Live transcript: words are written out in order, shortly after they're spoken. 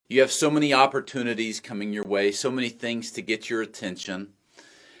You have so many opportunities coming your way, so many things to get your attention.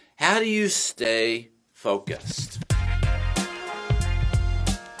 How do you stay focused?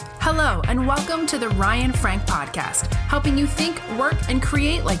 Hello, and welcome to the Ryan Frank Podcast, helping you think, work, and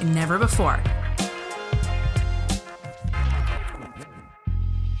create like never before.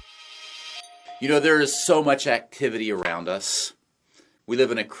 You know, there is so much activity around us. We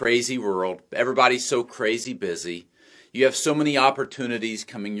live in a crazy world. Everybody's so crazy busy. You have so many opportunities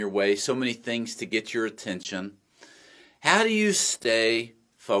coming your way, so many things to get your attention. How do you stay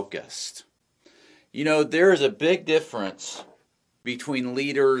focused? You know, there is a big difference between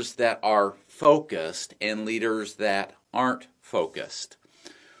leaders that are focused and leaders that aren't focused.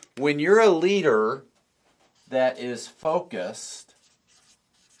 When you're a leader that is focused,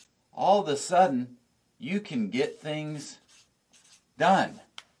 all of a sudden you can get things done.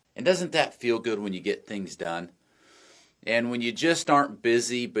 And doesn't that feel good when you get things done? And when you just aren't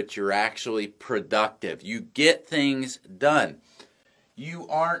busy, but you're actually productive. You get things done. You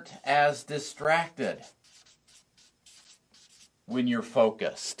aren't as distracted when you're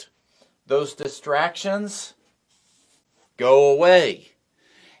focused. Those distractions go away.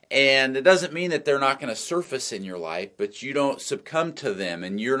 And it doesn't mean that they're not going to surface in your life, but you don't succumb to them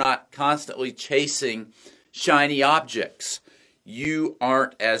and you're not constantly chasing shiny objects. You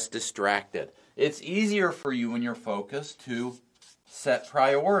aren't as distracted. It's easier for you when you're focused to set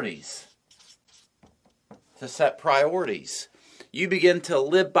priorities. You begin to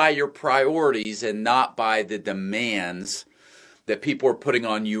live by your priorities and not by the demands that people are putting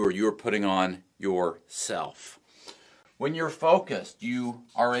on you or you're putting on yourself. When you're focused, you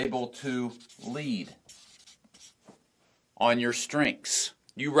are able to lead on your strengths.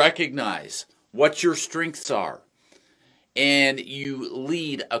 You recognize what your strengths are. And you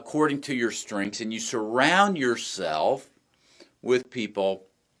lead according to your strengths, and you surround yourself with people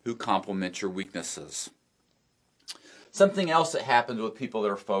who complement your weaknesses. Something else that happens with people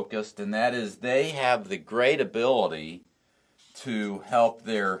that are focused, and that is they have the great ability to help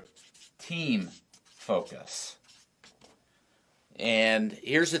their team focus. And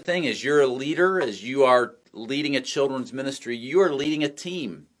here's the thing, as you're a leader, as you are leading a children's ministry, you are leading a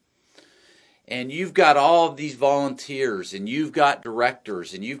team. And you've got all of these volunteers, and you've got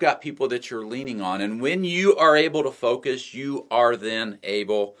directors, and you've got people that you're leaning on. And when you are able to focus, you are then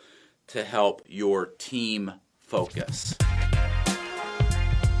able to help your team focus.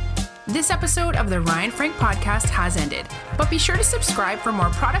 This episode of the Ryan Frank Podcast has ended, but be sure to subscribe for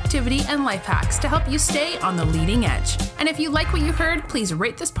more productivity and life hacks to help you stay on the leading edge. And if you like what you heard, please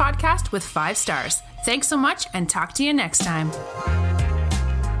rate this podcast with 5 stars. Thanks so much, and talk to you next time.